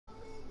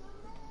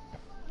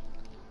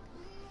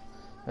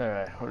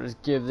Alright, we'll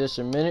just give this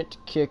a minute to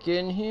kick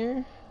in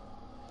here.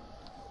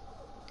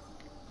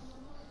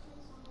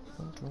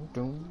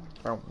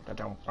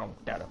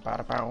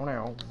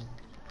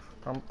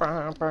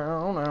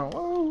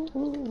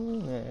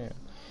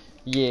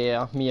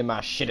 Yeah, me and my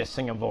shitty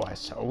singing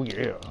voice. Oh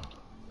yeah.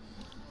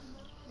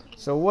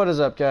 So what is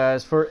up,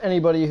 guys? For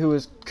anybody who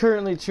is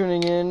currently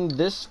tuning in,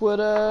 this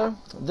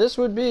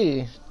would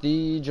be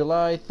the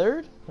July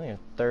 3rd?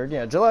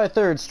 July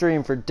 3rd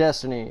stream for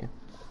Destiny.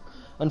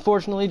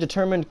 Unfortunately,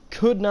 Determined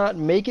could not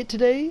make it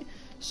today,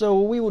 so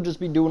we will just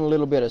be doing a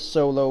little bit of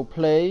solo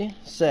play,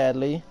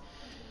 sadly.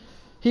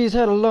 He's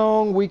had a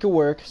long week of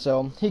work,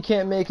 so he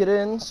can't make it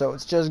in, so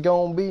it's just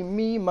gonna be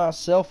me,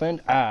 myself,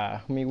 and I.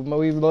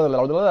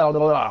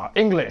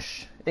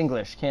 English,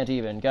 can't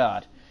even,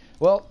 God.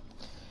 Well,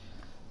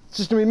 it's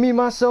just gonna be me,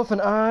 myself,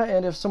 and I,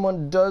 and if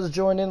someone does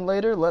join in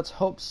later, let's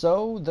hope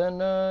so, then,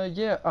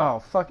 yeah. Oh,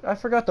 fuck, I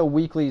forgot the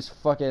weeklies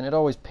fucking, it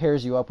always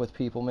pairs you up with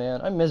people,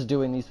 man. I miss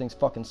doing these things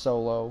fucking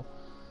solo.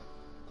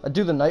 I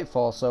do the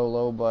Nightfall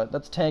solo, but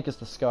that's Tankus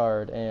the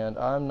Scarred, and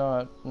I'm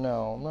not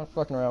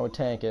fucking around with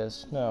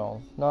Tankus.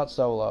 No, not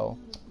solo.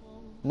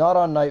 Not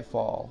on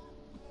Nightfall.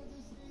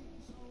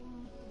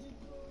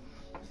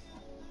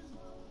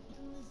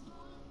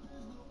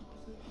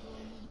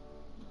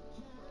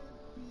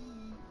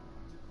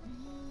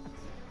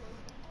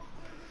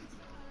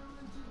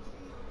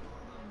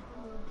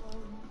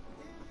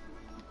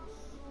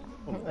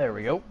 There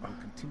we go.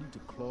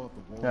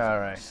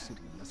 Alright.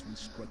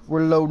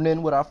 We're loading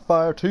in with our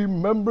fire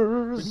team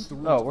members.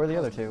 Oh, where are the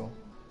other two?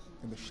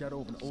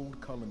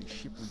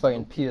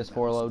 Fucking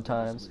PS4 load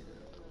times.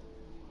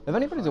 If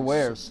anybody's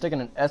aware of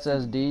sticking an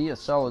SSD, a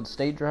solid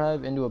state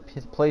drive, into a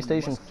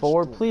PlayStation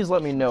 4, please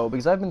let me know,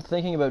 because I've been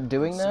thinking about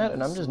doing that,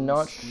 and I'm just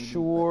not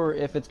sure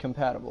if it's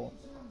compatible.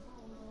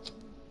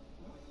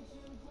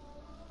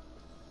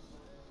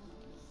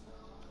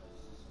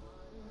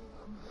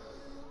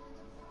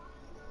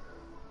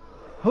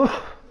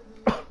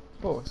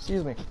 Oh,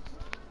 excuse me.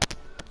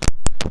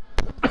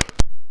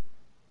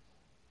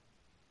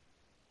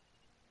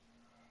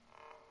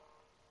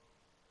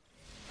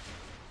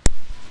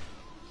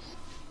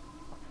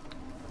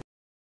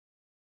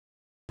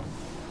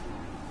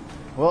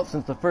 Well,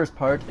 since the first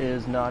part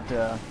is not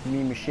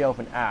me, Michelle,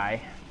 and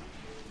I,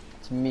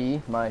 it's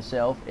me,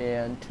 myself,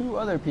 and two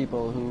other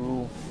people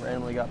who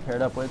randomly got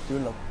paired up with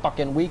doing the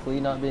fucking weekly,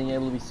 not being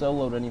able to be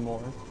soloed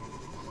anymore.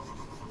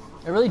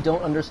 I really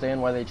don't understand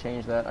why they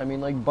changed that. I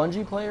mean, like,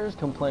 Bungie players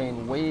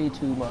complain way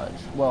too much.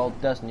 Well,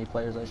 Destiny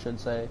players, I should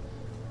say.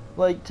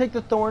 Like, take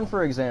the Thorn,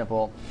 for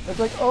example. It's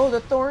like, oh,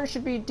 the Thorn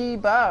should be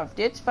debuffed.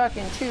 It's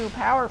fucking too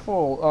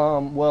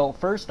powerful. Well,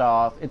 first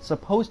off, it's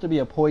supposed to be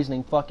a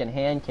poisoning fucking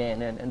hand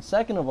cannon. And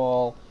second of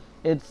all,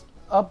 it's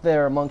up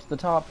there amongst the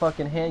top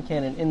fucking hand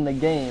cannon in the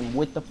game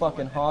with the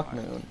fucking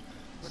Hawkmoon.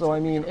 So,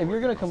 I mean, if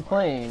you're gonna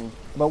complain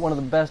about one of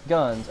the best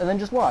guns, and then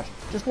just watch.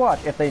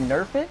 If they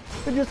nerf it,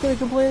 they're just gonna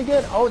complain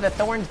again. Oh, the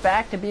Thorn's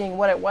back to being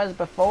what it was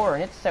before,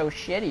 and it's so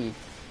shitty.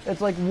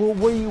 It's like, well,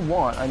 what do you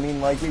want? I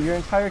mean, like, your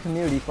entire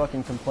community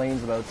fucking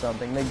complains about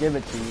something, they give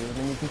it to you, and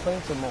then you complain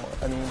some more.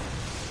 I mean,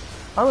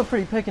 I'm a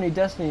pretty pickety,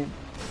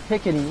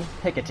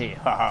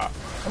 haha.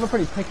 I'm a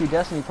pretty picky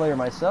Destiny player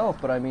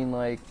myself, but I mean,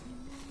 like,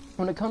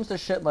 when it comes to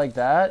shit like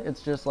that,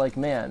 it's just like,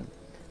 man,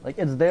 like,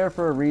 it's there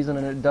for a reason,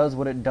 and it does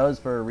what it does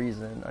for a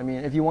reason. I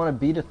mean, if you want to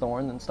beat a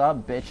Thorn, then stop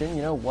bitching,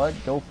 you know what?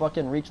 Go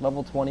fucking reach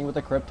level 20 with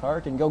a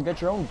Cryptarch, and go get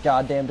your own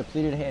goddamn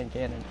depleted hand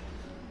cannon.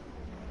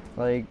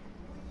 Like,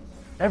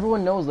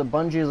 everyone knows that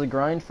Bungie is a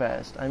grind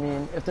fest. I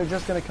mean, if they're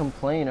just gonna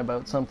complain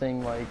about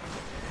something like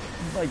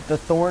the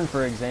Thorn,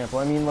 for example,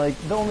 I mean, like,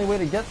 the only way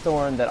to get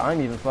Thorn that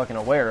I'm even fucking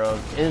aware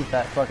of is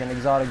that fucking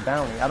exotic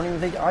bounty.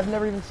 I've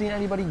never even seen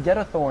anybody get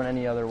a Thorn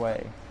any other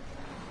way.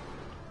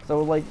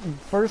 So, like,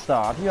 first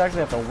off, you actually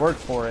have to work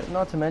for it.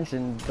 Not to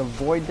mention, the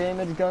void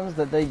damage guns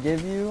that they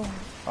give you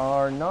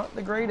are not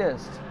the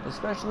greatest.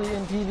 Especially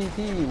in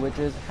PvP, which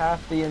is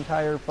half the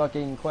entire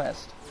fucking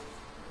quest.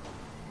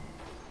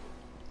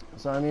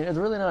 So, I mean, it's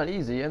really not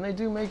easy, and they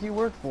do make you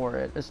work for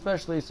it.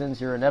 Especially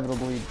since you're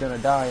inevitably gonna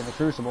die in the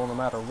Crucible no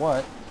matter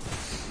what.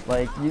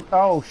 Like,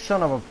 oh,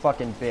 son of a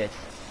fucking bitch.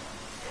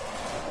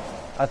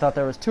 I thought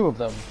there was two of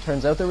them.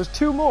 Turns out there was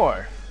two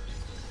more.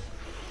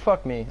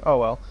 Fuck me. Oh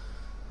well.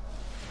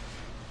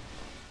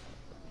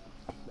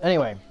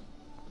 Anyway,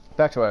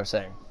 back to what I was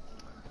saying.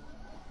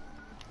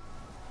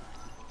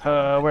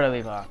 Where did I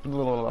leave off?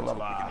 Words.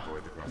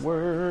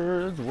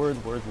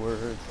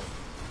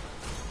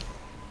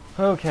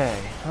 Okay,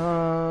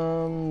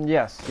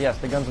 yes,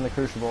 the guns in the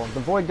Crucible.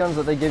 The void guns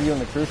that they give you in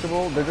the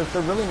Crucible, they're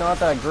really not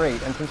that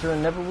great, and since you're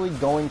inevitably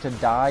going to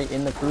die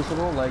in the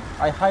Crucible, like,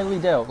 I highly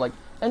doubt, like,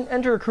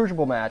 enter a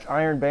Crucible match,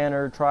 Iron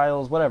Banner,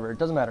 Trials, whatever, it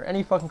doesn't matter,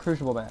 any fucking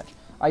Crucible match.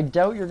 I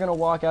doubt you're gonna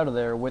walk out of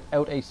there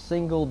without a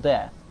single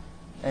death.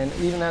 And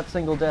even that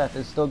single death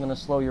is still going to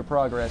slow your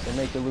progress and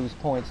make you lose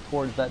points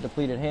towards that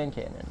depleted hand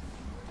cannon.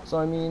 So,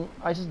 I mean,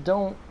 I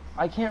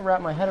can't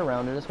wrap my head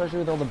around it, especially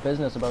with all the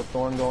business about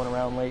Thorn going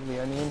around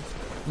lately. I mean,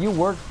 you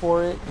work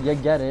for it, you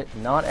get it,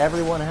 not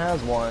everyone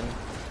has one.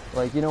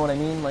 Like, you know what I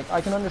mean? Like,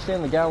 I can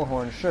understand the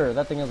Gallahorn, sure,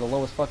 that thing has the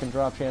lowest fucking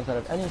drop chance out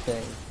of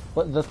anything.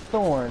 But the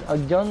Thorn, a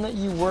gun that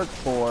you work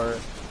for,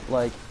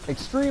 like,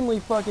 extremely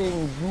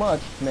fucking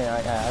much, may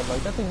I add,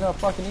 like, that thing's not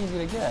fucking easy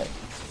to get.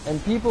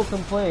 And people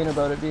complain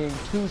about it being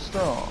too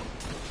strong.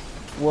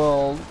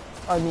 Well,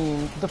 I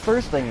mean, the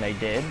first thing they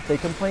did, they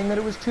complained that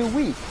it was too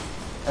weak.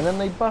 And then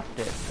they buffed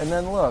it. And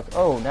then look,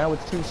 oh, now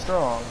it's too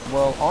strong.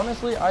 Well,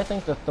 honestly, I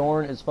think the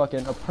Thorn is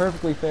fucking a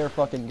perfectly fair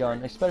fucking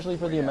gun, especially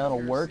for the amount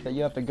of work that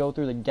you have to go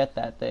through to get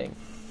that thing.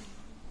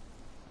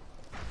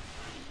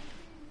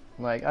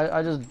 Like,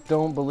 I just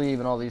don't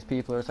believe in all these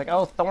people. It's like,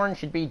 oh, Thorn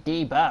should be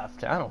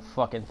debuffed. I don't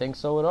fucking think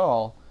so at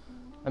all.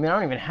 I mean, I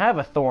don't even have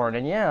a Thorn,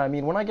 and yeah, I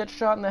mean, when I get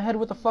shot in the head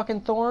with a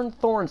fucking Thorn,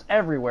 Thorn's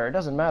everywhere. It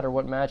doesn't matter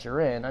what match you're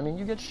in. I mean,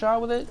 you get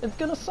shot with it, it's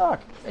gonna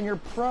suck, and you're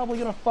probably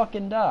gonna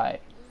fucking die.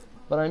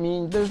 But I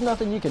mean, there's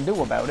nothing you can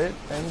do about it,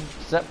 and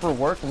set for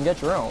work and get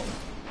your own.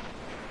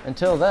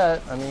 Until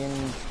that, I mean,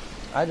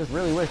 I just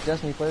really wish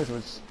Destiny players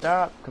would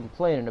stop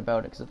complaining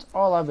about it, because it's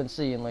all I've been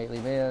seeing lately,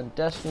 man.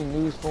 Destiny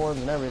news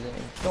forums and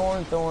everything.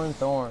 Thorn, Thorn,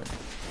 Thorn.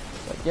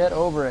 But get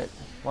over it.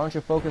 Why don't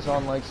you focus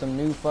on, like, some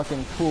new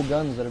fucking cool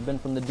guns that have been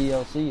from the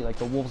DLC, like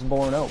the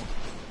Wolfsborn Oak.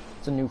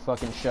 It's a new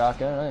fucking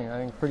shotgun. I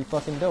think pretty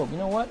fucking dope. You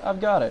know what?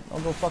 I've got it. I'll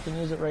go fucking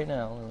use it right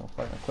now. I'll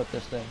fucking equip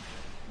this thing.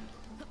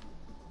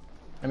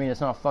 I mean, it's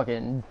not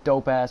fucking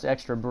dope-ass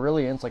extra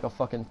brilliance like a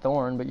fucking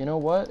Thorn, but you know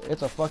what?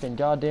 It's a fucking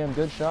goddamn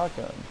good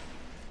shotgun.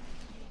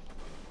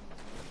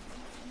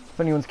 If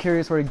anyone's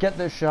curious where to get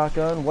this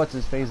shotgun,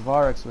 what's-his-face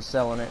Varix was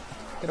selling it.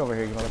 Get over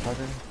here, you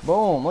motherfucker.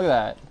 Boom, look at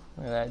that.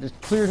 Look at that. Just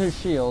cleared his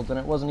shields, and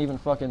it wasn't even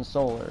fucking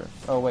solar.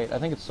 Oh, wait, I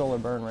think it's solar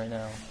burn right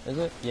now. Is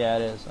it? Yeah,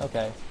 it is.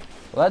 Okay.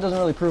 Well, that doesn't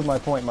really prove my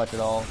point much at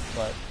all,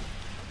 but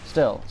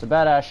still, it's a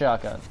badass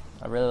shotgun.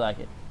 I really like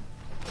it.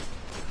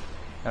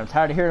 And I'm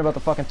tired of hearing about the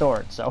fucking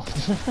Thorn, so.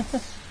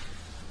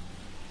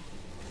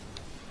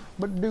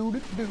 But do.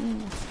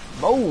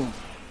 Boom!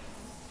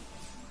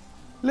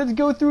 Let's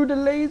go through the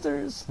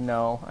lasers!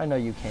 No, I know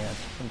you can't.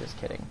 I'm just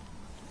kidding.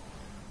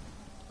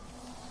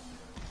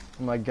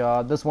 Oh my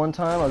god, this one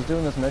time I was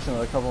doing this mission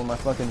with a couple of my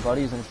fucking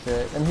buddies and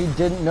shit, and he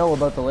didn't know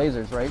about the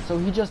lasers, right? So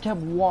he just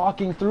kept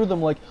walking through them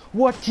like,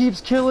 what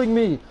keeps killing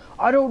me?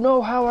 I don't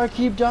know how I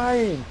keep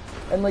dying!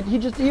 And like, he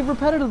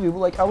repetitively,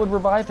 like, I would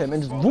revive him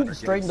and just whoop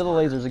straight into the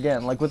lasers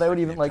again, like without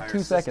even like 2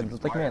 seconds.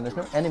 It's like, man, there's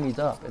no enemies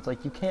up. It's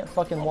like, you can't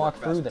fucking walk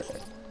through there.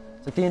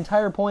 It's like the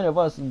entire point of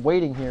us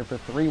waiting here for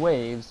 3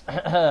 waves.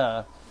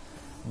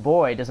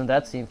 Boy, doesn't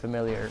that seem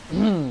familiar.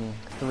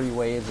 3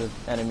 waves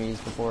of enemies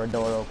before a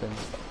door opens.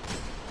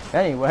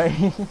 Anyway,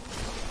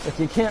 if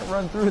you can't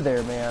run through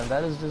there, man,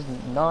 that is just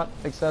not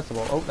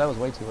accessible. Oh, that was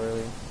way too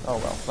early. Oh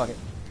well, fuck it.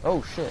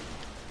 Oh shit.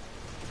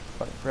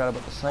 Fucking forgot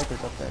about the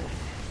snipers up there.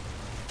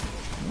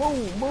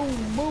 Boom,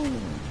 boom,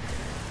 boom.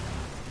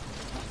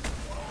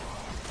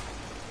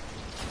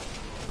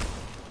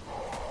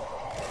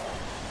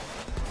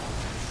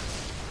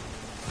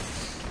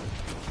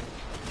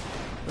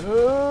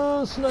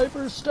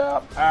 Sniper,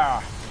 stop!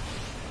 Ah!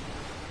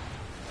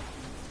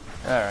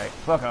 Alright,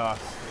 fuck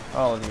off.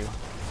 All of you.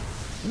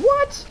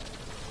 What?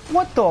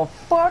 What the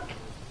fuck?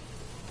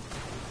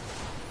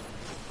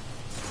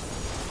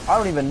 I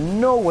don't even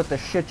know what the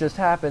shit just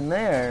happened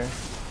there.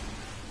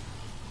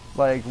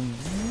 Like,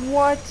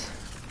 what?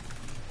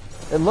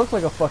 It looked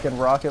like a fucking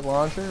rocket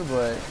launcher,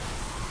 but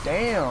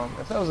damn,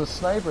 if that was a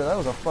sniper, that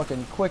was a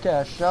fucking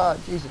quick-ass shot.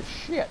 Jesus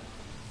shit.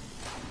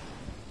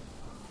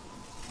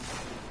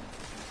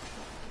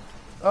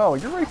 Oh,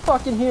 you're right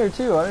fucking here,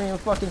 too. I didn't even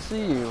fucking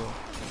see you.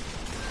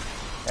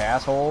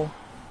 Asshole.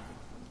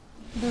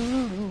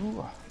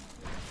 Doo-doo-doo.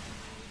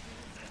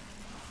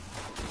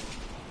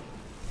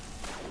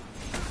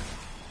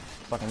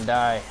 Fucking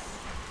die.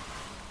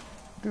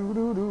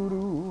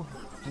 Doo-doo-doo-doo.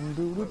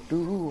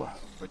 Doo-doo-doo.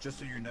 But just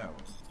so you know,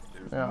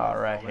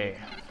 alright, hey.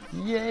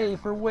 Yay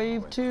for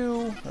wave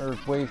 2. Or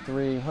wave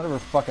 3. Whatever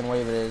fucking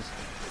wave it is.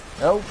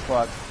 Oh,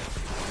 fuck.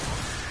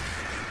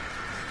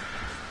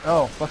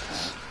 Oh, fuck.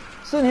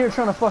 Sitting here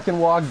trying to fucking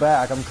walk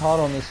back. I'm caught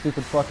on this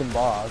stupid fucking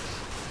box.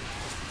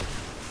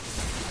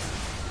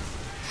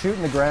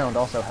 Shooting the ground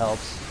also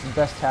helps.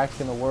 Best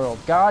tactic in the world.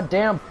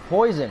 Goddamn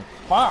poison.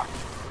 Fuck.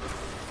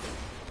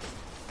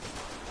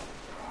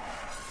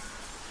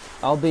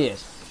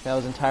 Albeit, that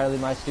was entirely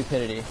my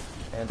stupidity.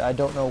 And I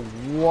don't know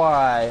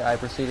why I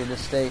proceeded to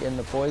stay in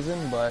the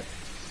poison, but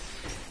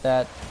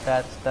that's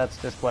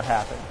just what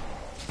happened.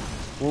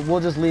 We'll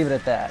just leave it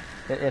at that.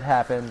 It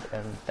happened,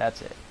 and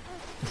that's it.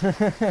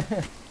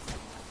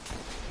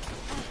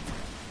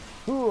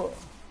 Oh,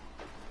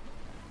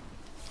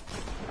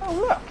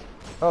 look!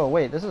 Oh,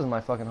 wait, this is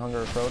my fucking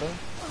Hunger Crota.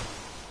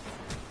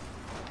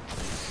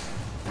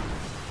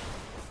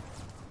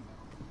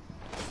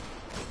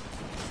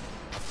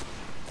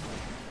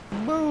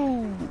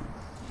 Boom!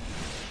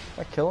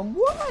 I kill him?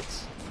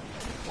 What?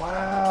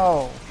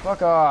 Wow!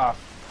 Fuck off!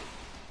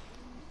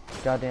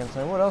 Goddamn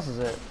son, what else is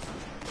it?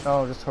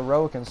 Oh, just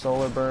Heroic and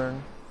Solar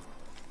Burn.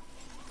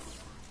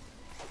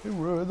 The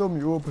rhythm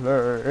you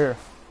play.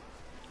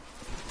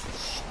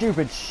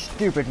 Stupid,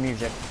 stupid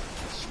music.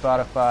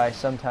 Spotify,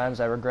 sometimes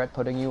I regret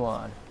putting you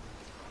on.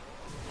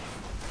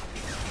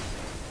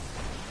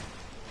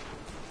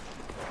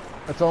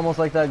 It's almost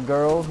like that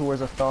girl who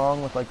wears a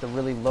thong with like the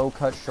really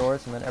low-cut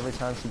shorts, and then every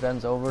time she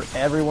bends over,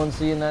 everyone's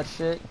seeing that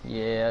shit.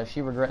 Yeah,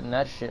 she regretting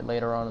that shit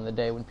later on in the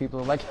day when people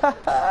are like, ha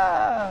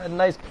ha,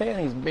 nice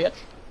panties, bitch.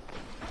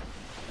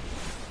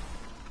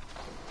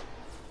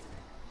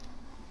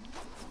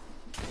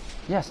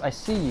 Yes, I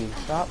see you.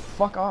 Stop.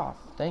 Fuck off.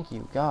 Thank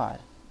you, God.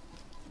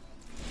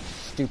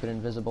 Stupid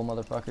invisible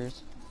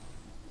motherfuckers.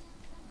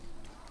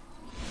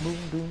 Boom,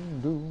 boom,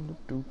 boom,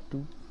 doo,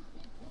 doo.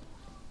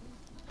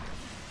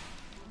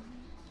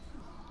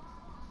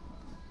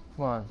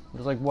 Come on.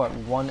 There's like, what,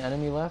 one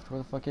enemy left? Where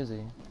the fuck is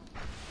he?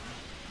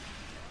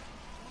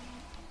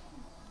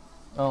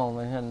 Oh,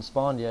 they hadn't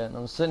spawned yet. And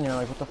I'm sitting here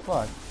like, what the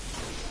fuck?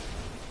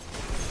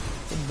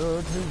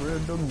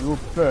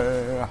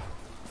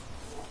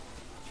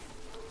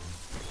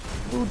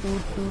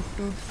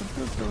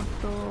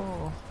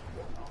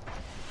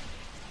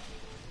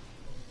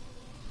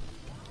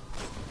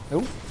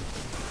 Nope.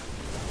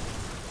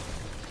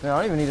 Man, I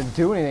don't even need to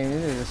do anything. I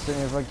need to just sit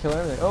here and kill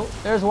everything. Oh,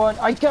 there's one.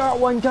 I got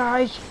one,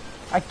 guys.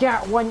 I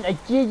got one. I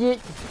did it.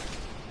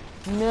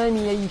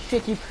 Mommy, are you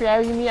freaking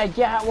proud of me? I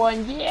got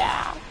one.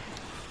 Yeah.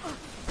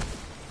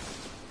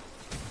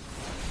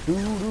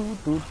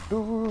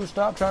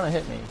 Stop trying to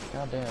hit me.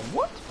 Goddamn.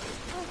 What?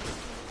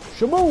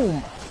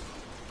 Shaboom.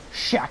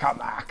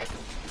 Shakamak.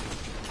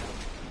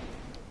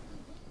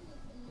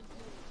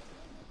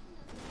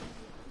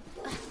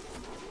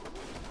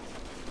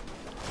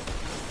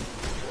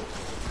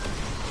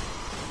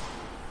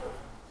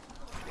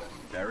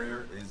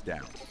 Barrier is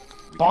down.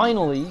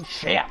 Finally,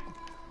 shit.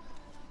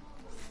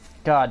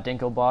 God,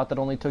 Dinklebot, that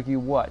only took you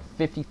what,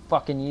 50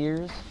 fucking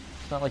years?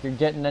 It's not like you're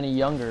getting any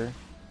younger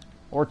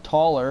or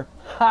taller.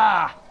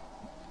 Ha!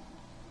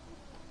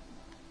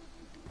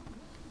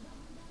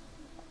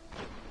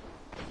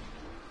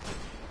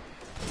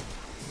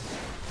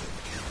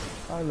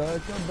 I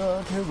like a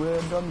dirty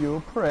rhythm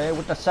you pray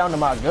with the sound of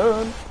my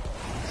gun.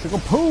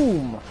 Sugar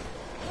boom!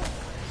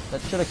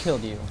 That should have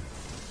killed you.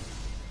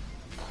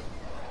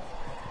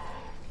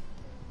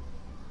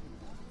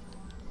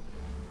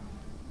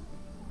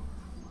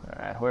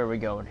 Alright, where are we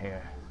going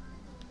here?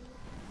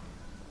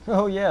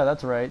 Oh yeah,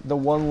 that's right. The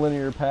one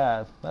linear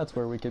path. That's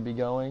where we could be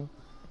going.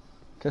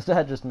 Because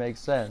that just makes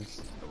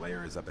sense. The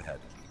layer is up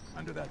ahead,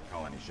 under that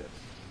colony ship.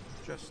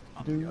 Just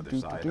on the other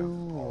side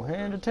of all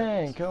Hand a those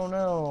tank. ships. Oh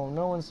no.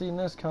 No one's seen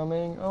this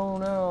coming. Oh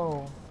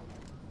no.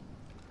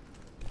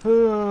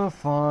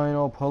 Fine,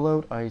 I'll pull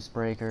out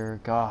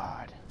Icebreaker.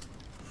 God.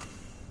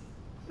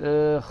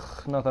 Ugh,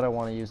 not that I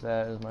want to use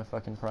that as my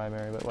fucking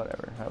primary, but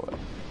whatever. I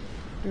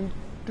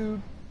will.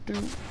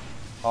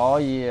 Oh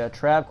yeah,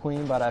 Trap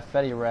Queen by that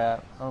Fetty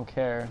Rap. I don't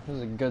care. This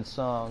is a good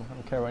song. I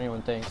don't care what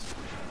anyone thinks.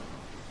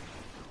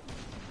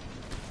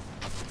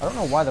 I don't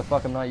know why the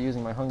fuck I'm not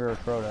using my Hunger of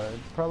Crota. It'd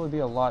probably be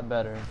a lot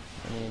better.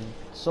 I mean,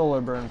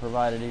 Solar Burn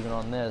provided even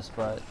on this,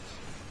 but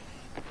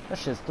that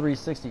shit's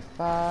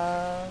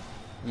 365.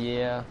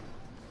 Yeah.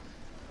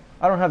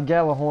 I don't have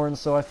Galahorn,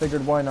 so I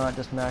figured why not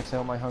just max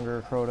out my Hunger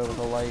of Crota with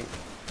a light.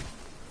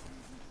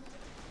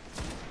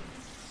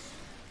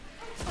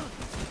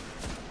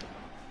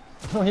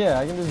 Oh yeah,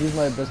 I can just use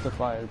my Abyss of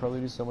Fire. It'd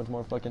probably do so much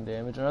more fucking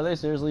damage. And are they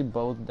seriously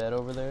both dead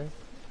over there?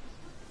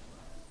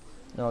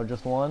 No,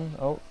 just one?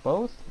 Oh,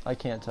 both? I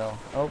can't tell.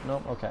 Oh,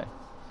 no, okay.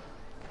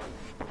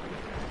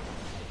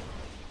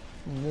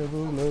 Never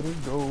let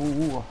it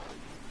go.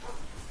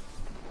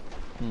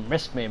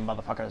 Missed me,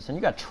 motherfuckers. And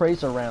you got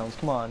tracer rounds.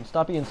 Come on,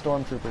 stop being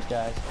stormtroopers,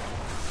 guys.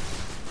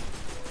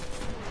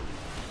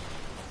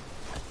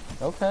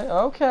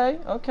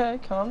 Okay,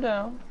 calm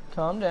down.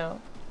 Calm down.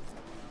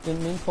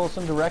 Didn't mean pull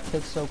some direct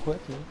hits so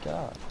quickly.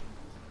 God.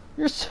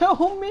 You're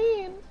so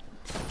mean!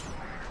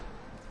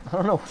 I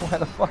don't know why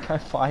the fuck I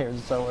fired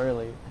so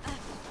early.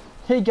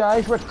 Hey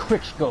guys, let's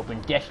quickscope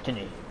in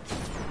Destiny.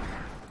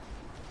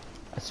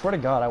 I swear to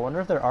God, I wonder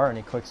if there are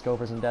any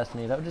quickscopers in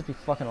Destiny. That would just be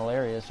fucking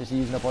hilarious, just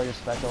using up all your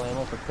special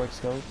ammo for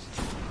quickscopes.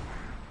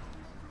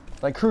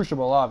 Like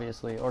Crucible,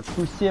 obviously, or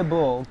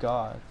Crucible,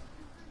 God.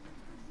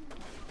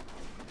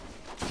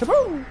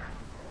 Shaboom!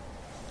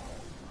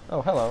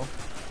 Oh, hello.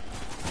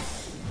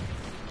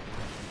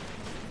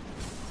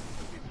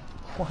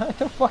 Why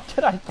the fuck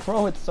did I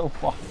throw it so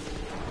far?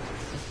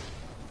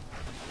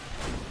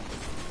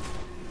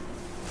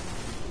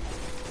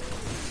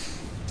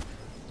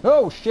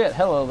 Oh shit,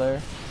 hello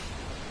there.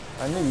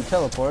 I knew you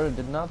teleported,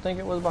 did not think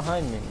it was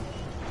behind me.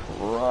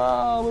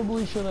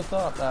 Probably should have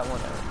thought that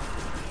one out.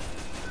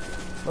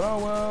 But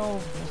oh well,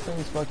 this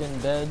thing's fucking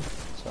dead,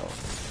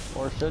 so,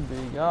 or should be.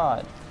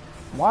 God.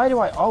 Why do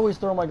I always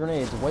throw my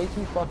grenades way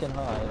too fucking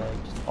high?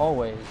 Like, just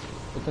always.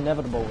 It's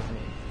inevitable with me.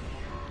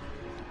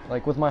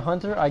 Like, with my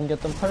Hunter, I can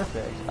get them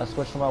perfect. I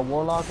switch to my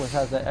Warlock, which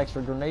has that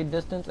extra grenade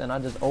distance, and I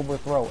just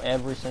overthrow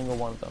every single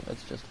one of them.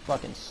 It's just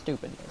fucking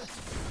stupidness.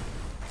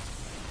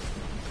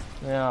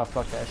 Yeah,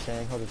 fuck that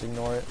Shank. I'll just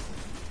ignore it.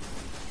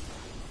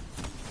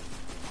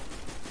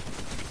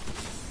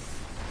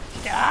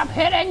 Stop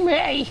hitting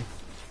me!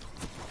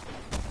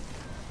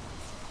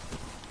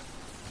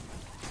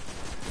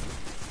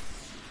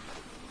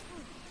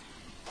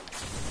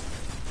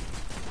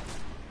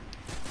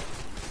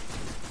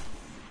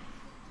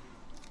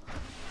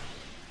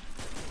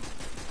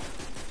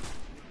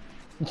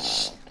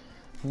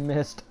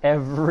 Missed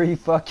every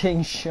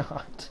fucking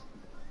shot.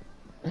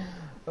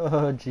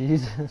 Oh,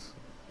 Jesus.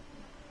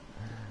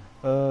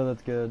 Oh,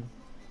 that's good.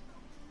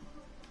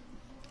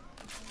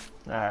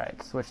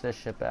 Alright, switch this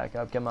shit back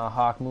up. Get my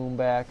Hawk Moon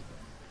back.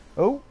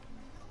 Oh!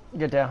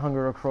 Get that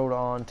Hunger Crota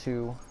on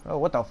too. Oh,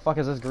 what the fuck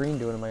is this green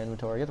doing in my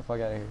inventory? Get the fuck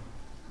out of here.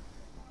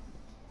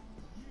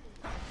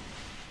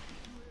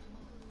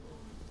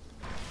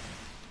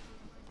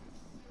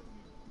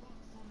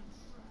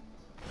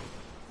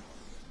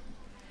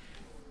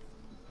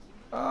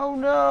 Oh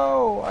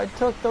no! I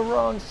took the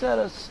wrong set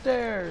of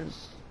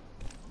stairs.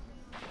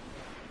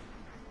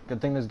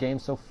 Good thing this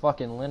game's so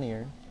fucking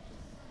linear.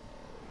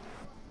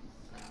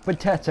 But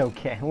that's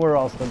okay. We're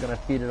all still gonna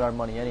feed it our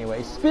money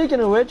anyway. Speaking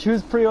of which,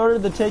 who's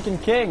pre-ordered the Taken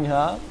King,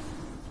 huh?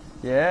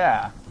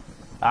 Yeah.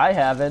 I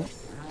haven't.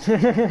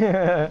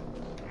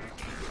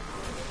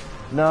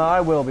 No, I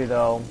will be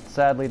though,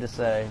 sadly to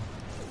say.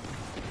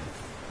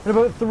 In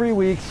about 3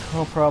 weeks,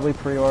 I'll probably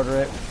pre-order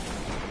it.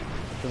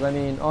 Because, I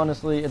mean,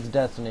 honestly, it's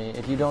Destiny.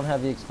 If you don't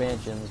have the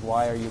expansions,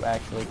 why are you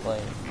actually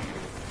playing?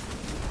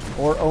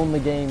 Or own the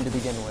game to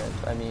begin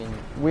with. I mean,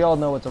 we all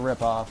know it's a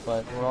ripoff,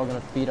 but we're all going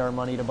to feed our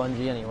money to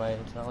Bungie anyway.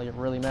 It's not like it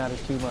really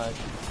matters too much.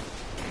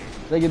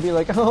 They could be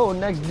like, oh,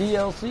 next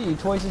DLC,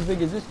 twice as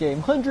big as this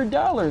game,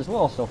 $100! We'll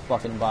all still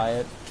fucking buy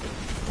it.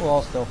 We'll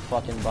all still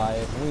fucking buy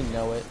it. We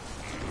know it.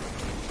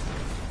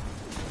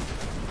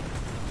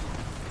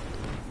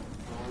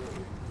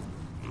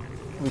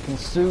 We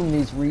consume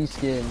these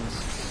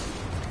reskins.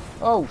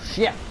 Oh,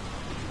 shit!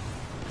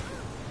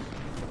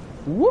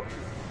 Whoop!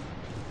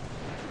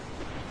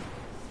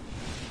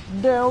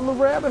 Down the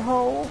rabbit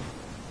hole!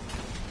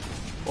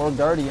 Or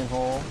guardian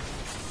hole.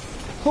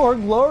 Or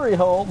glory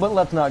hole, but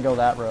let's not go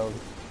that road.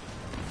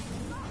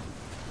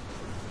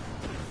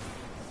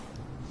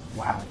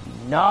 Wow,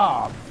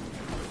 knob!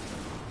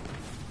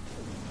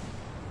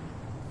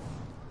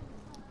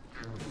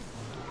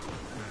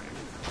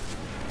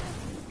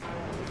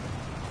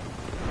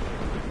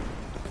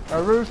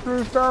 A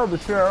rooster stole the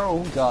show.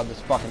 Oh god, this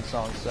fucking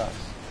song sucks.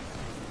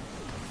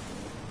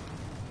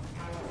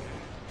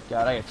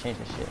 God, I gotta change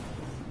this shit.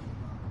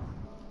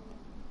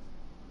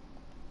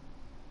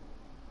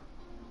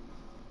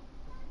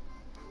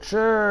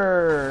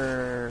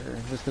 Sure.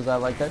 Just because I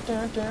like that.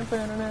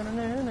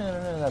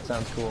 That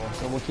sounds cool.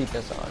 So we'll keep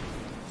this on.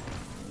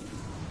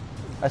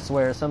 I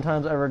swear,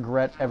 sometimes I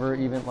regret ever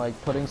even like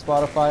putting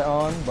Spotify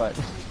on, but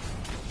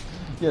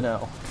you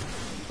know.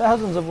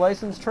 Thousands of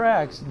licensed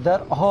tracks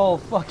that all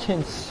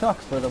fucking suck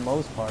for the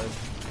most part.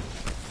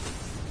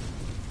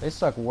 They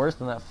suck worse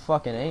than that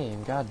fucking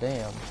aim. God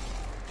damn.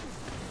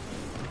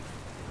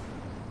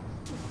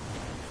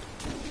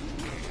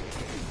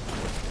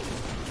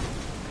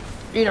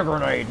 Eat a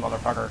grenade,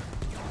 motherfucker.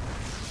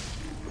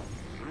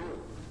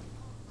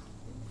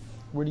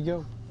 Where'd he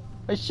go?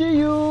 I see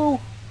you!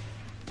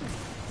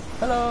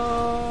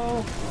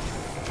 Hello!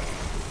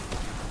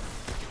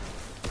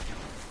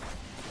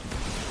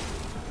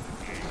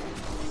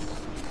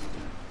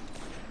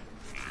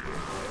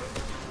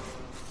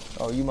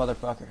 Oh, you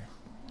motherfucker.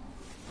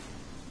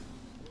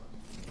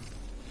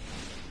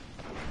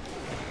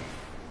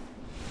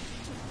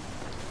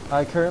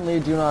 I currently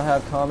do not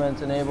have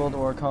comments enabled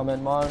or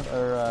comments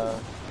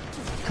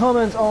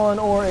on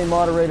or a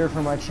moderator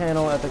for my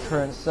channel at the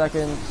current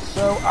second,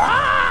 so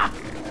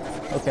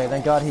okay,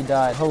 thank God he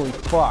died. Holy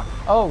fuck.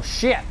 Oh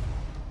shit!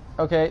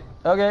 Okay,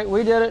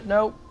 we did it.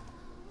 Nope.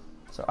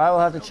 So I will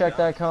have to check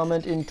that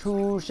comment in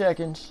 2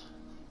 seconds.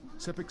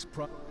 See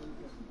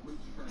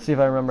if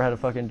I remember how to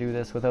fucking do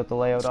this without the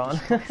layout on.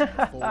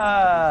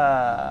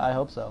 I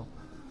hope so.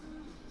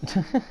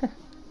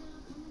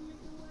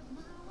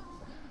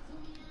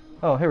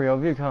 Oh, here we go.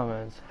 View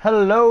comments.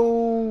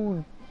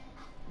 Hello!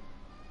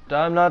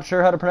 I'm not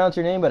sure how to pronounce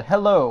your name, but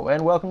hello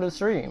and welcome to the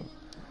stream.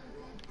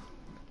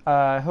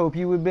 I hope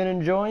you have been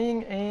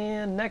enjoying,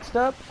 and next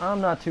up,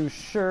 I'm not too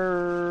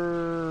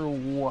sure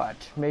what.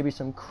 Maybe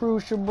some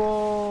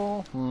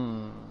Crucible?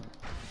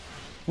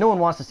 No one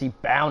wants to see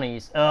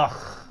bounties.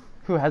 Ugh.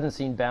 Who hasn't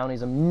seen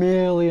bounties a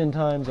million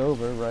times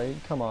over, right?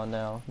 Come on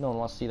now. No one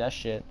wants to see that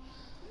shit.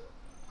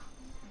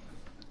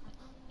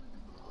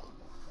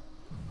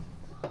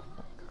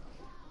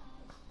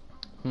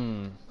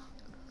 I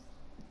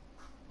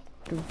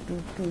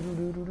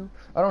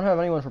don't have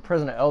anyone for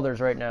Prison of Elders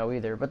right now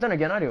either. But then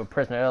again, I do a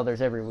Prison of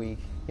Elders every week.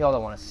 Y'all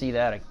don't want to see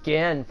that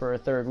again for a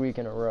 3rd week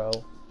in a row.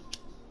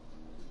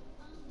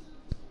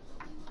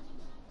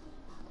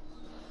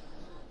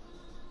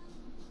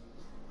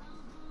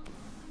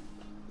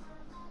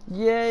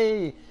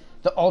 Yay!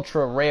 The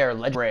ultra rare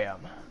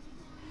Legendram.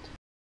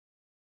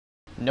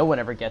 No one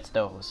ever gets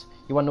those.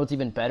 You wanna know what's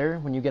even better?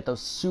 When you get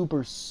those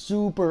super,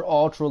 super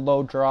ultra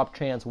low drop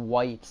chance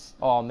whites.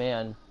 Oh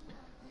man.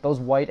 Those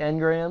white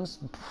engrams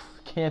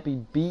can't be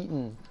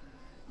beaten.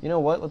 You know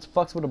what? Let's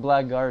fucks with a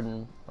Black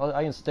Garden.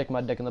 I can stick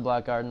my dick in the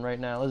Black Garden right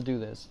now. Let's do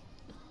this.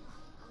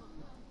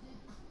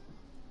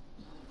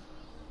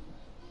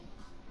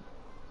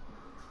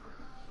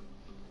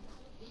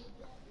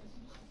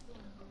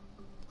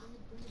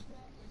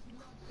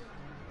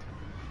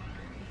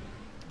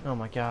 Oh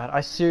my god,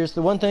 I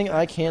seriously, the one thing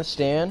I can't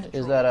stand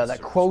is that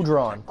that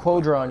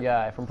Quodron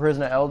guy from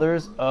Prison of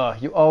Elders.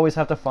 You always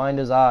have to find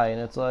his eye,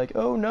 and it's like,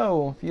 oh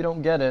no, if you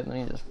don't get it, then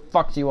he just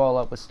fucks you all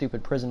up with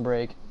stupid Prison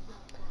Break.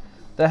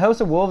 The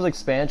House of Wolves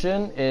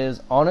expansion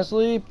is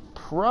honestly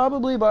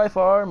probably by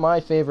far my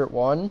favorite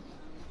one.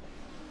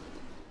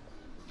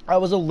 I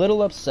was a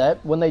little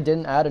upset when they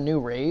didn't add a new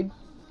raid,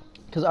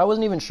 because I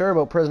wasn't even sure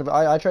about Prison.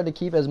 I tried to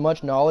keep as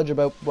much knowledge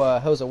about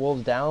House of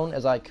Wolves down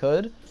as I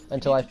could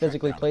until I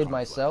physically played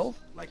myself.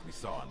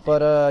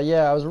 But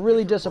yeah, I was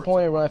really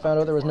disappointed when I found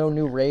out there was no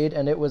new raid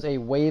and it was a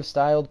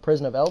wave-styled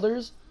Prison of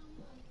Elders.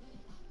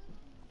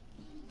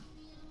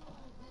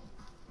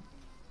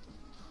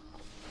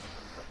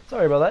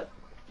 Sorry about that.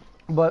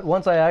 But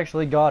once I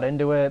actually got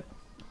into it,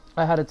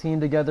 I had a team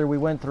together, we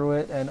went through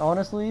it, and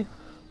honestly,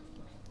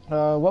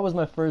 what was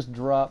my first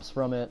drops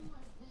from it?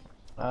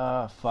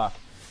 Fuck.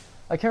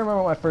 I can't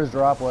remember what my first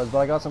drop was, but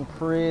I got some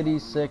pretty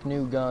sick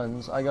new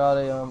guns. I got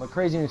a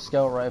crazy new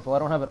scout rifle. I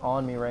don't have it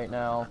on me right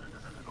now.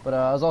 But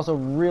I was also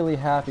really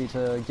happy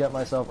to get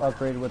myself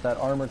upgraded with that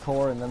armor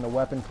core and then the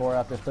weapon core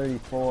after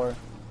 34.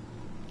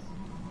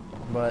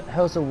 But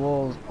House of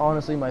Wolves,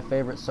 honestly my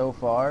favorite so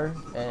far.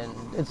 And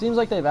it seems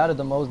like they've added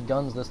the most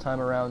guns this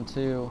time around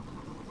too.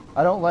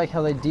 I don't like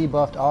how they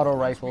debuffed auto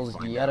rifles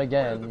yet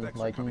again.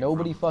 Like,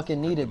 nobody fucking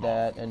needed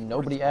that, and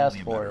nobody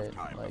asked for it.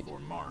 Like,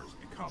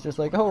 it's just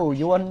like, oh,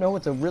 you want to know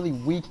what's a really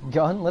weak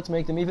gun? Let's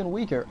make them even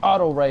weaker.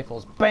 Auto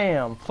rifles,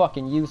 bam!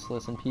 Fucking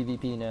useless in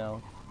PvP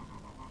now.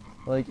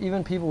 Like,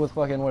 even people with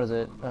fucking, what is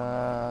it?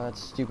 That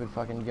stupid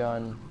fucking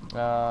gun.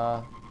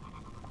 Blah,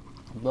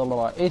 blah,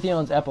 blah.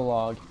 Atheon's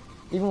Epilogue.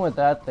 Even with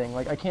that thing,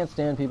 like, I can't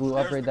stand people who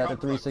upgrade that to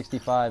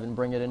 365 and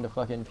bring it into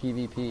fucking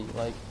PvP.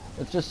 Like,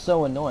 it's just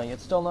so annoying.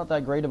 It's still not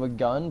that great of a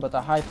gun, but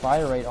the high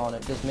fire rate on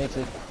it just makes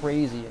it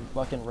crazy and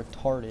fucking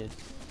retarded.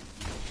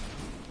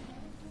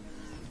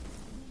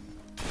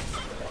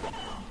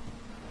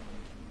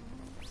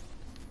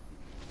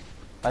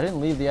 I didn't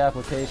leave the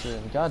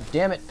application. God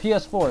damn it,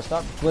 PS4,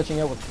 stop glitching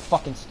out with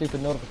fucking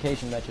stupid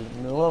notification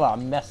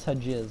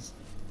messages.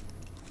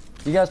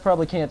 You guys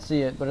probably can't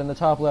see it, but in the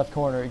top left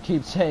corner it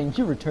keeps saying,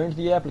 you returned to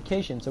the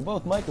application, so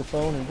both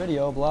microphone and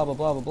video, blah blah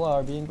blah blah blah,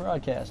 are being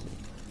broadcasted.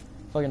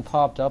 Fucking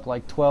popped up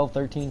like 12,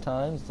 13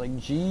 times. It's like,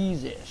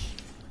 Jesus.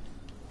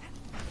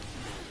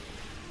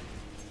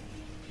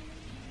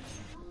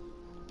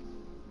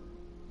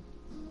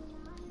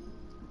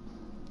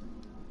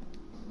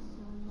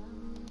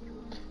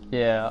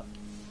 Yeah.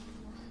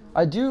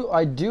 I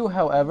do,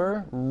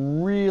 however,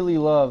 really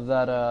love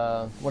that,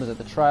 what is it,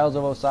 the Trials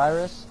of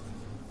Osiris?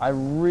 I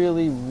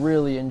really,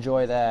 really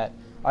enjoy that.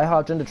 I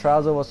hopped into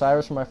Trials of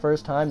Osiris for my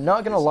first time.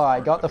 Not gonna lie,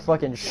 got the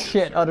fucking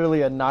shit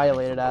utterly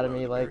annihilated out of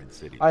me. Like,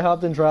 I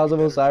hopped in Trials of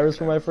Osiris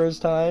for my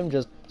first time,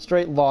 just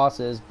straight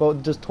losses,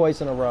 both just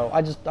twice in a row.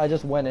 I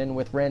just went in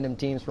with random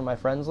teams from my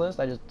friends list.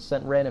 I just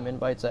sent random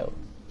invites out.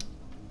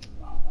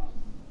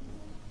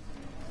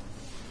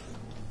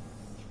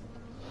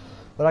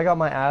 But I got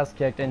my ass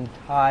kicked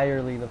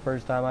entirely the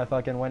first time I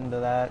fucking went into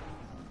that.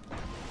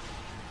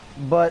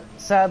 But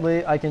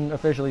sadly, I can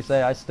officially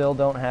say I still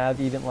don't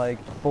have even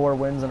like 4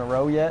 wins in a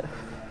row yet.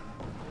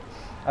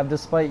 I've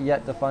despite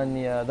yet to find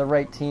the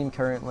right team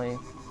currently.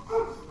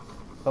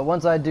 But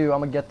once I do,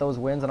 I'm gonna get those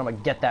wins and I'm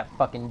gonna get that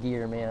fucking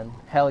gear, man.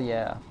 Hell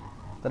yeah.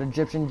 That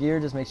Egyptian gear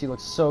just makes you look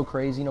so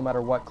crazy no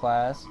matter what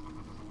class.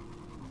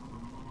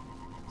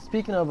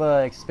 Speaking of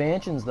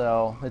expansions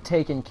though, the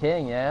Taken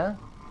King, yeah?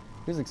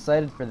 Who's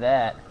excited for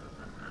that?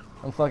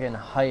 I'm fucking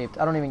hyped.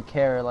 I don't even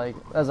care, like,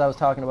 as I was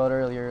talking about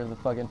earlier, the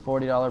fucking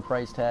 $40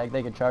 price tag,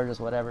 they could charge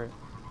us whatever.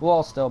 We'll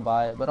all still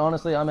buy it, but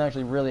honestly, I'm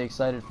actually really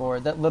excited for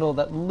it. That little,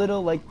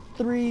 like,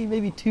 3,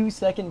 maybe 2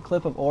 second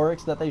clip of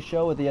Oryx that they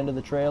show at the end of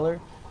the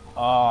trailer,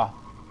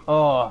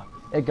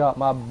 it got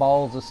my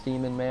balls a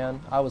steaming,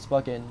 man. I was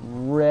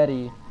fucking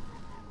ready.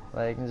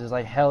 Like, it's just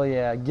like, hell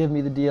yeah, give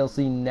me the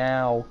DLC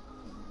now.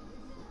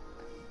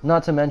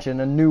 Not to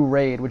mention a new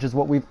raid, which is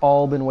what we've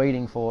all been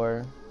waiting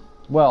for.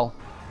 Well,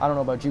 I don't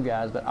know about you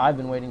guys, but I've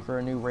been waiting for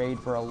a new raid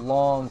for a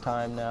long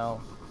time now.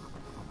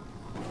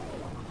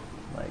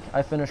 Like,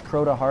 I finished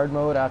Crota hard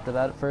mode after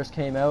that first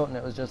came out, and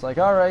it was just like,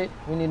 alright,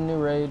 we need a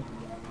new raid.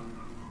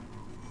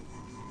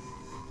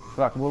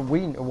 Fuck, well,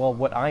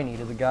 what I need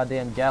is a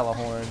goddamn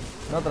Galahorn.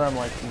 Not that I'm,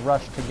 like,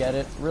 rushed to get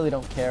it. Really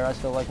don't care. I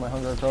still like my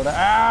Hunger of Crota.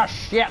 Ah,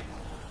 shit!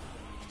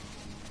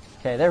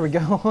 Okay, there we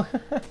go.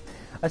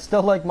 I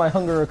still like my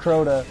Hunger of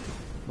Crota,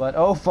 but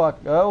oh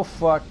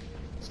fuck,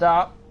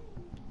 stop.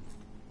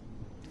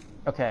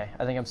 Okay,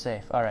 I think I'm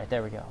safe. Alright,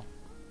 there we go.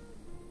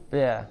 But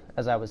yeah,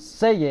 as I was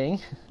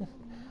saying,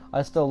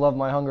 I still love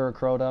my Hunger of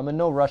Crota. I'm in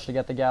no rush to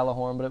get the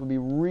Galahorn, but it would be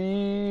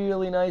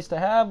really nice to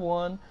have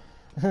one.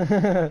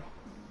 I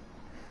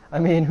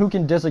mean, who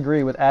can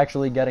disagree with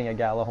actually getting a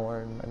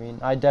Galahorn? I mean,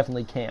 I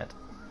definitely can't.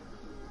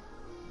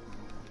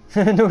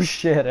 No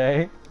shit,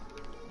 eh?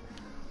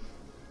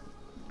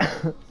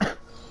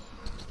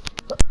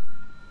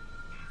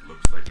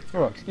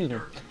 Oh, excuse me.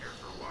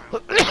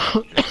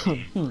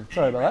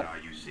 Sorry about that.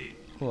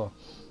 Cool.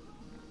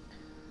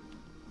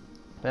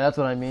 That's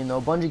what I mean,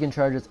 though. Bungie can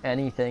charge us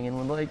anything,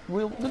 and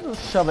we'll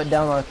just shove it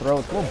down our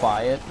throats. We'll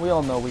buy it. We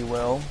all know we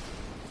will.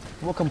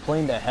 We'll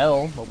complain to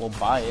hell, but we'll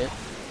buy it.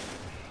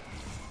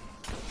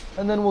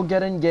 And then we'll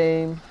get in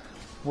game.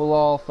 We'll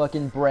all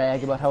fucking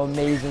brag about how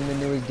amazing the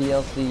newest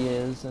DLC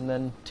is, and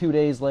then 2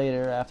 days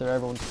later, after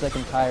everyone's sick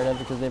and tired of it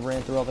because they've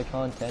ran through all the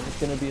content, it's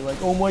gonna be like,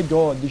 oh my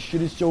god, this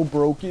shit is so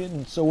broken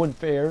and so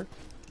unfair.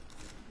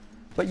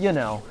 But you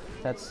know,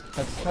 that's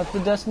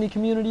the Destiny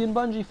community and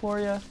Bungie for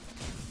you.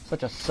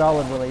 Such a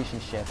solid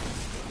relationship.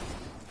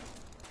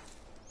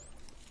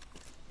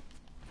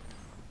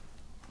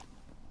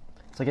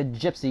 It's like a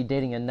gypsy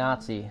dating a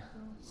Nazi.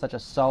 Such a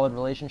solid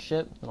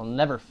relationship. It'll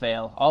never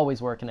fail.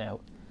 Always working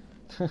out.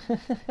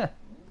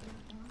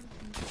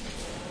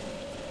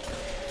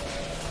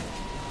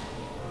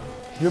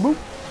 Boom!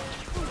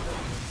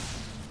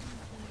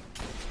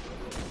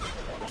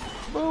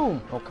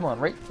 Boom! Oh, come on.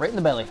 Right in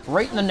the belly.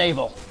 Right in the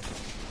navel.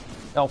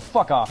 Oh,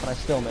 fuck off. And I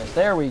still missed.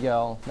 There we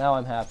go. Now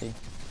I'm happy.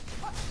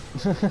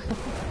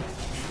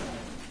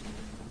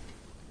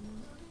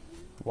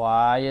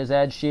 Why is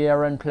Ed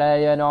Sheeran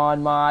playing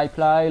on my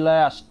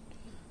playlist?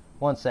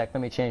 One sec,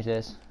 let me change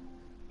this.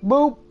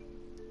 Boop!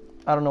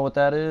 I don't know what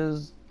that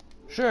is.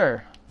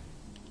 Sure.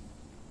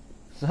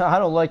 I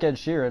don't like Ed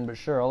Sheeran, but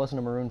sure, I'll listen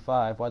to Maroon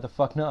 5. Why the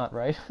fuck not,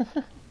 right?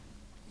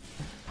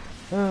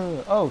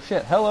 Oh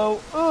shit, hello!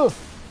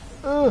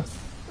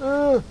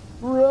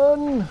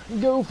 Run!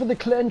 Go for the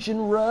clench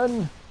and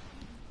run!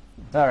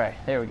 Alright,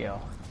 here we go.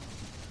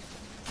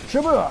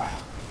 Shabba!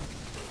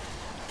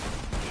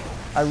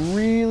 I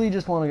really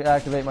just want to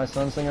activate my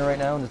Sunslinger right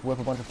now and just whip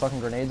a bunch of fucking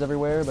grenades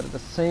everywhere, but at the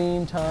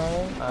same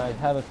time, I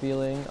have a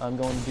feeling I'm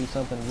going to do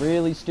something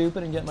really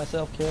stupid and get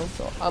myself killed,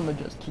 so I'm gonna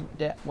just keep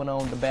that one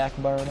on the back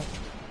burner.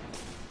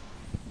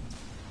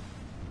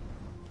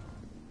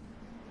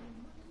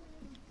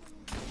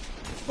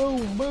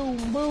 Boom,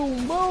 boom,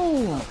 boom,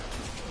 boom!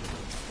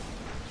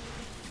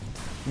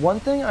 One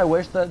thing I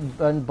wish that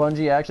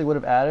Bungie actually would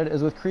have added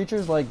is with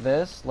creatures like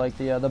this, like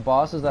the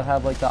bosses that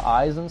have like the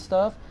eyes and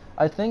stuff,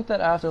 I think that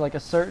after like a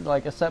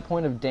set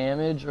point of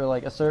damage or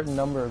like a certain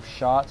number of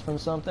shots from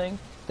something,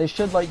 they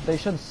should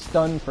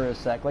stun for a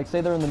sec. Like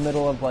say they're in the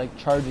middle of like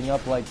charging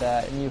up like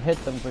that and you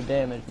hit them for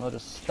damage and they'll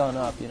just stun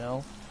up, you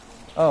know?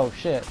 Oh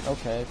shit,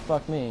 okay,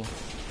 fuck me.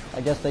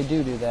 I guess they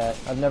do that.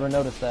 I've never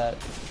noticed that.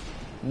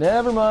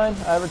 Never mind,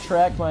 I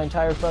retract my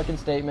entire fucking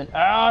statement.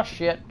 Ah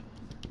shit.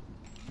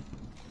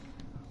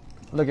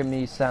 Look at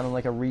me sounding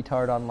like a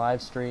retard on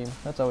live stream.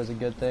 That's always a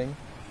good thing.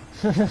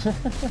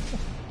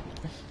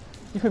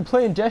 You've been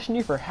playing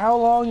Destiny for how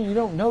long and you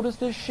don't notice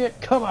this shit?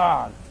 Come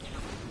on!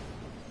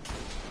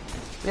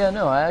 Yeah,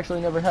 no, I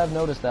actually never have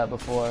noticed that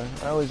before.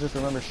 I always just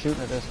remember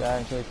shooting at this guy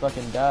until he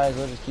fucking dies.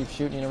 I'll just keep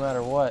shooting you no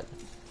matter what.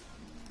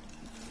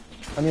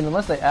 I mean,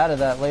 unless they added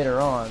that later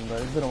on, but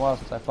it's been a while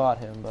since I fought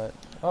him, but...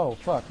 Oh,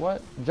 fuck,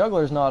 what?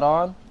 Juggler's not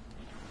on!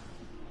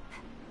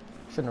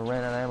 Shouldn't have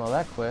ran out of ammo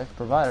that quick,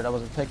 provided I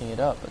wasn't picking it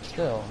up, but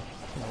still.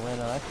 Shouldn't have ran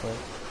out that quick.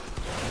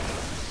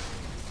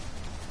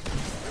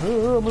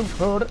 Come and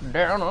put it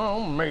down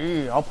on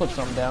me. I'll put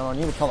something down on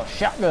you. We call a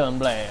shotgun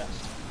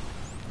blast.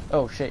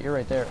 Oh shit, you're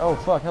right there. Oh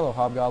fuck, hello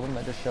Hobgoblin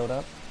that just showed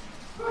up.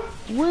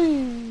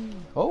 Whee!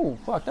 Oh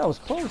fuck, that was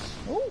close.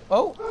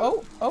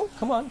 Oh,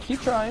 come on, keep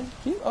trying.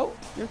 Oh,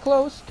 you're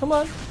close. Come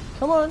on.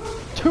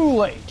 Too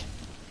late.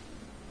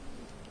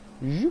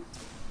 Zoop.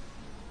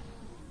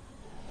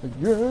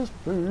 Yes,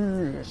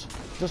 please.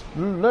 Just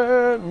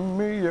let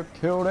me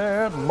kill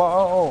that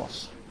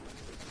boss.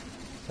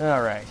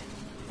 Alright.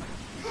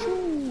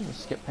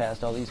 Skip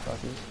past all these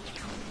fuckers.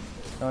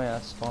 Oh yeah,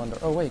 that's spawn door.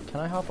 Oh wait, can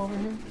I hop over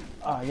here?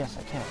 Ah, yes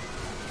I can.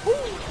 Woo!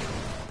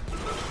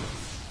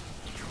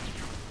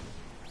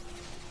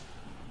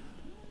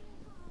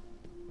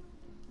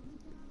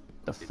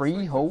 The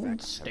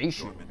Freehold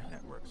Station.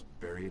 Networks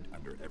buried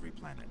under every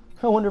planet.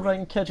 I wonder if I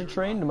can catch a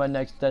train to my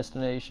next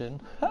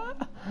destination.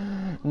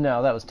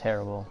 No, that was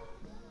terrible.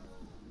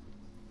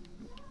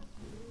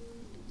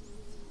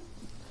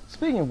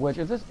 Speaking of which,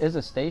 if this is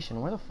a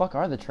station, where the fuck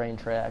are the train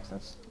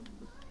tracks?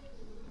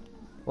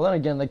 Well, then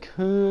again, they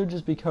could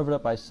just be covered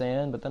up by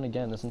sand, but then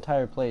again, this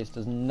entire place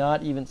does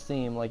not even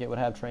seem like it would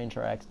have train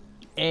tracks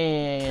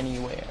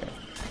anywhere.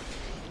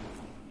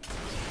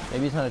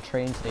 Maybe it's not a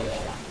train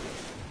station.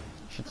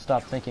 Should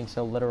stop thinking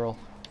so literal.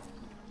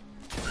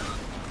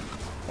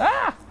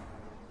 Ah!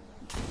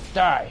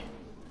 Die!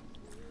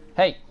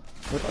 Hey!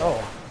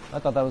 Oh, I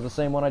thought that was the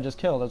same one I just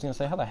killed. I was gonna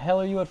say, how the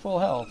hell are you at full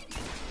health?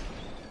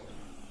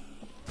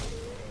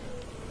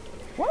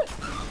 What?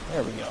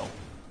 There we go.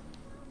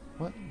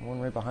 What? One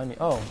right behind me.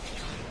 Oh.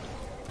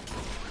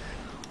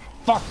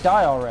 Fuck,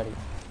 die already.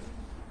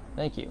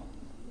 Thank you.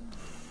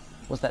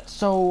 Was that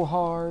so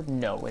hard?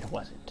 No, it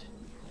wasn't.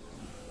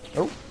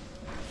 Oh.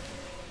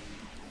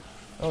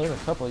 Oh, there's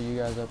a couple of you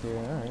guys up here.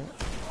 Alright.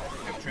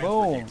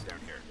 Boom.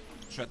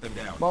 Shut them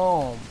down.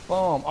 Boom.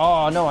 Boom.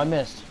 Oh, no, I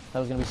missed. That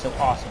was gonna be so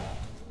awesome.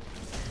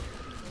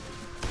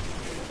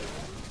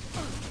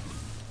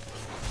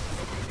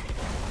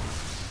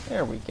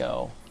 There we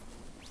go.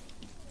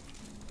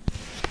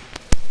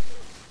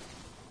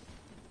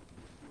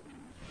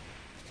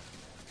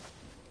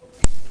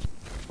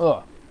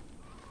 Ugh.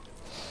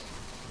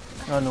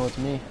 I don't know it's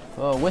me.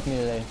 Oh, with me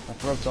today. My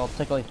throat's all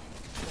tickly.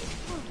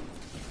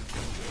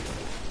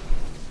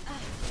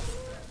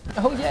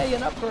 Oh yay,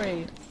 an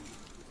upgrade!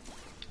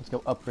 Let's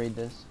go upgrade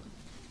this.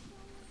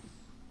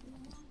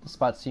 The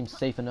spot seems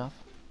safe enough.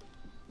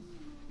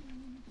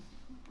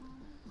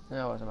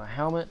 Now, what's my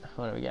helmet?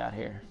 What do we got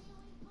here?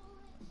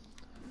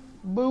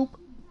 Boop!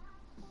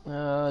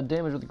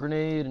 Damage with a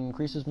grenade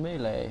increases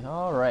melee.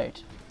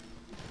 Alright.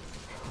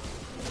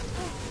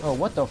 Oh,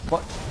 what the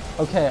fuck?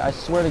 Okay, I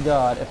swear to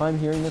God, if I'm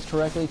hearing this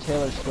correctly,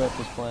 Taylor Swift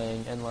is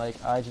playing, and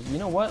like, I just, you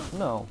know what?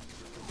 No.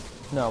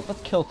 No, let's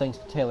kill things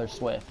to Taylor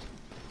Swift.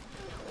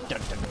 Dun,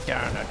 dun,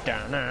 dun, dun,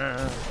 dun,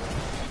 dun.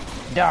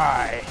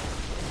 Die!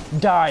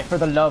 Die for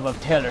the love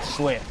of Taylor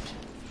Swift!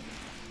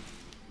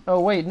 Oh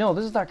wait, no,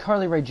 this is that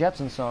Carly Rae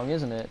Jepsen song,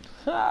 isn't it?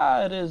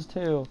 Ha, it is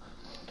too.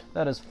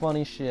 That is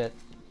funny shit.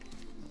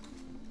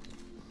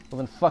 Well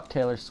then fuck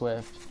Taylor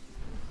Swift.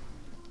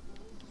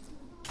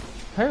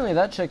 Apparently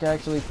that chick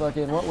actually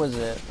fucking, what was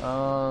it?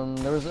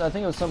 There was, I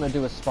think it was something to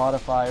do with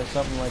Spotify or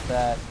something like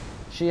that.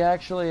 She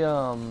actually,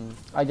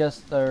 I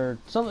guess, or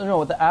something, no,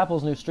 with the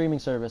Apple's new streaming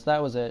service,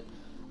 that was it.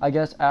 I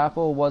guess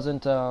Apple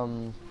wasn't,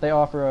 they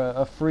offer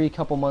a free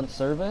couple months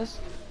service,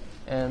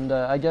 and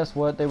I guess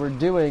what they were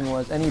doing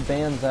was any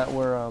bands that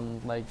were,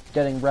 like,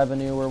 getting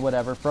revenue or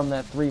whatever from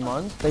that 3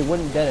 months, they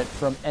wouldn't get it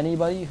from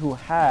anybody who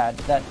had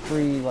that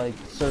free, like,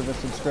 service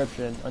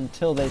subscription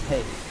until they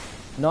paid.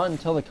 Not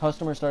until the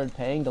customer started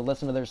paying to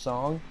listen to their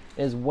song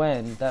is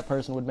when that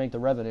person would make the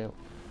revenue.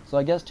 So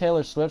I guess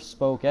Taylor Swift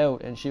spoke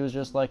out, and she was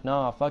just like,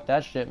 nah, fuck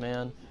that shit,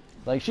 man.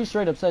 Like, she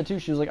straight up said, too,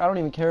 she was like, I don't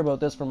even care about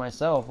this for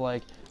myself.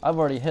 Like, I've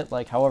already hit,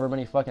 like, however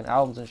many fucking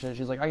albums and shit.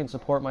 She's like, I can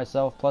support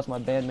myself plus my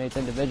bandmates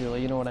individually,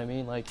 you know what I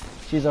mean? Like,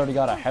 she's already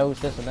got a house,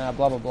 this and that,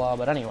 blah, blah, blah.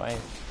 But anyway,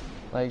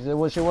 like, it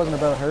wasn't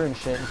about her and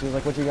shit. And she was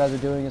like, what you guys are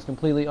doing is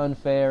completely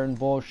unfair and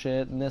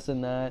bullshit and this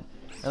and that.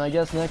 And I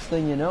guess next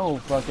thing you know,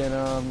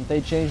 fucking,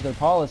 they changed their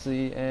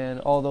policy, and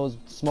all those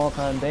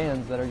small-time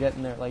bands that are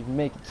getting their, like,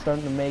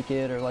 starting to make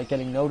it, or, like,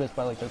 getting noticed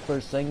by, like, their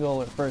first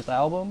single or first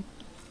album,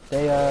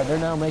 they're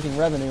now making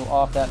revenue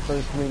off that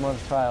first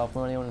 3-month trial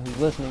for anyone who's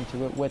listening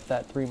to it with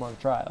that 3-month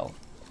trial.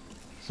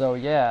 So,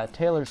 yeah,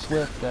 Taylor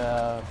Swift,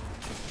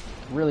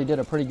 really did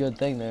a pretty good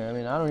thing there. I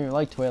mean, I don't even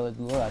like Taylor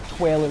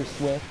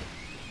Swift.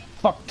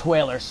 Fuck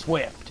Taylor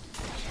Swift!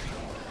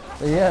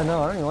 But yeah,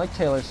 no, I don't even like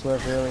Taylor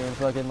Swift, really, and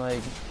fucking, like,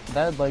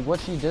 that, like, what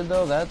she did,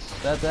 though,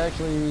 that's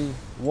actually,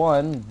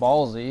 one,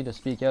 ballsy to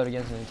speak out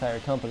against an entire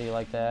company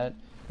like that,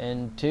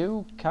 and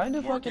two, kind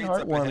of fucking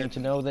heartwarming to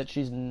know that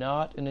she's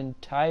not an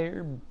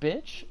entire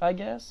bitch, I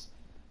guess?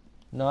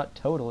 Not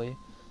totally.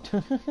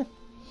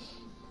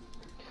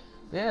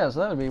 Yeah,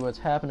 so that would be what's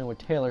happening with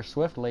Taylor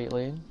Swift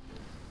lately.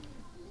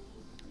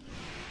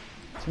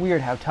 It's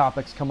weird how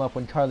topics come up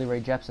when Carly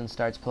Rae Jepsen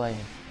starts playing.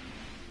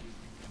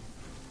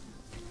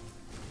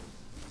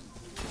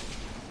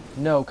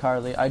 No,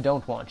 Carly, I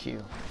don't want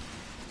you.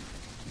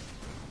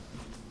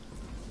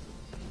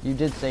 You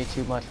did say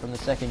too much from the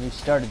second you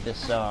started this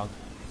song.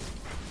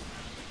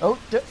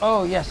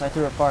 Oh, yes, I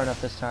threw it far enough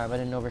this time. I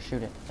didn't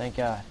overshoot it. Thank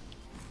God.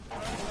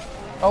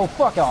 Oh,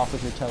 fuck off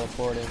with your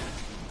teleporting.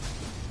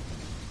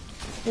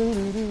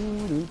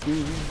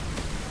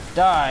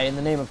 Die in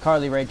the name of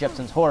Carly Rae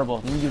Jepsen's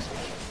horrible music.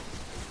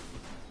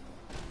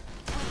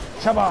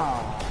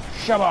 Shabba!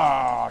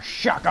 Shabba!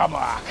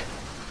 Shakamak!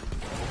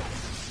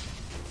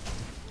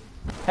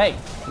 Hey,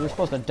 you were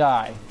supposed to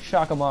die.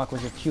 Shakamak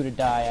was your cue to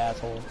die,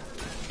 asshole.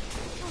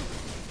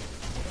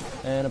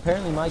 And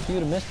apparently my cue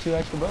to miss 2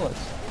 extra bullets.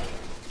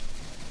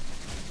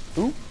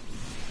 Oop.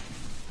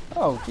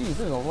 Oh, geez,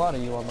 there's a lot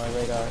of you on my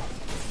radar.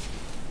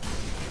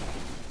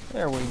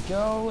 There we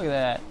go, look at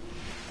that.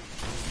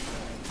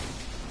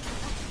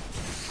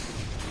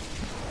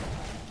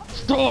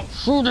 Stop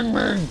shooting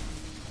me!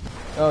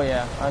 Oh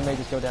yeah, I may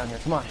just go down here.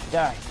 Come on,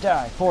 die,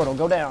 die, portal,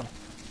 go down.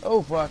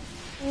 Oh fuck.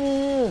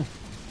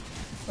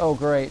 Oh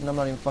great, and I'm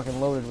not even fucking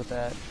loaded with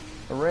that.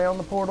 Around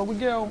the portal we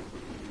go.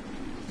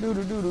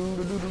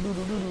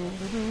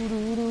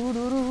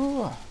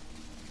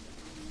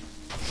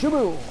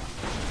 Shaboo!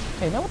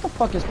 Hey, now what the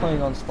fuck is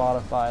playing on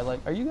Spotify? Like,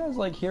 are you guys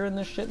like hearing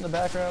this shit in the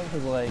background?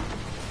 Cause like,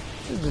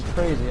 this is just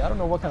crazy. I don't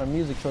know what kind of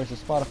music choices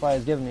Spotify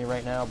is giving me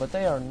right now, but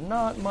they are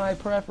not my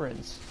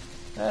preference.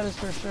 That is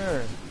for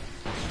sure.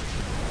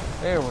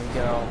 There we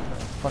go.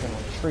 Fucking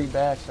retreat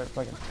back, start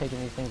fucking taking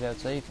these things out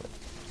safely.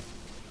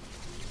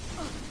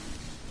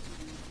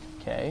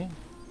 Okay.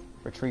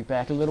 Retreat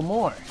back a little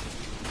more.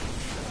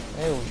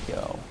 There we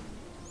go.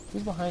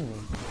 Who's behind me?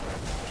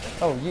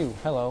 Oh, you.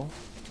 Hello.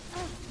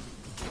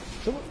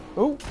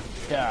 Ooh!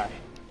 Die.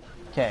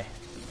 Okay.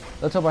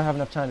 Let's hope I have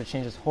enough time to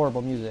change this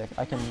horrible music.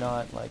 I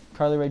cannot, like,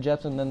 Carly Rae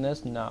Jepsen, then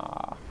this?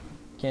 Nah.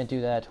 Can't do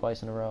that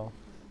twice in a row.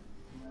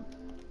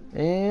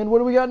 And what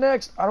do we got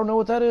next? I don't know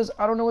what that is.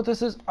 I don't know what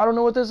this is. I don't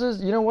know what this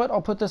is. You know what?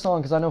 I'll put this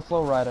on because I know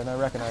Flow Rider and I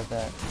recognize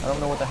that. I don't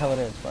know what the hell it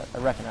is, but I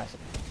recognize it.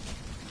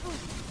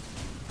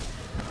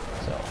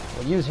 So,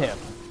 we'll use him.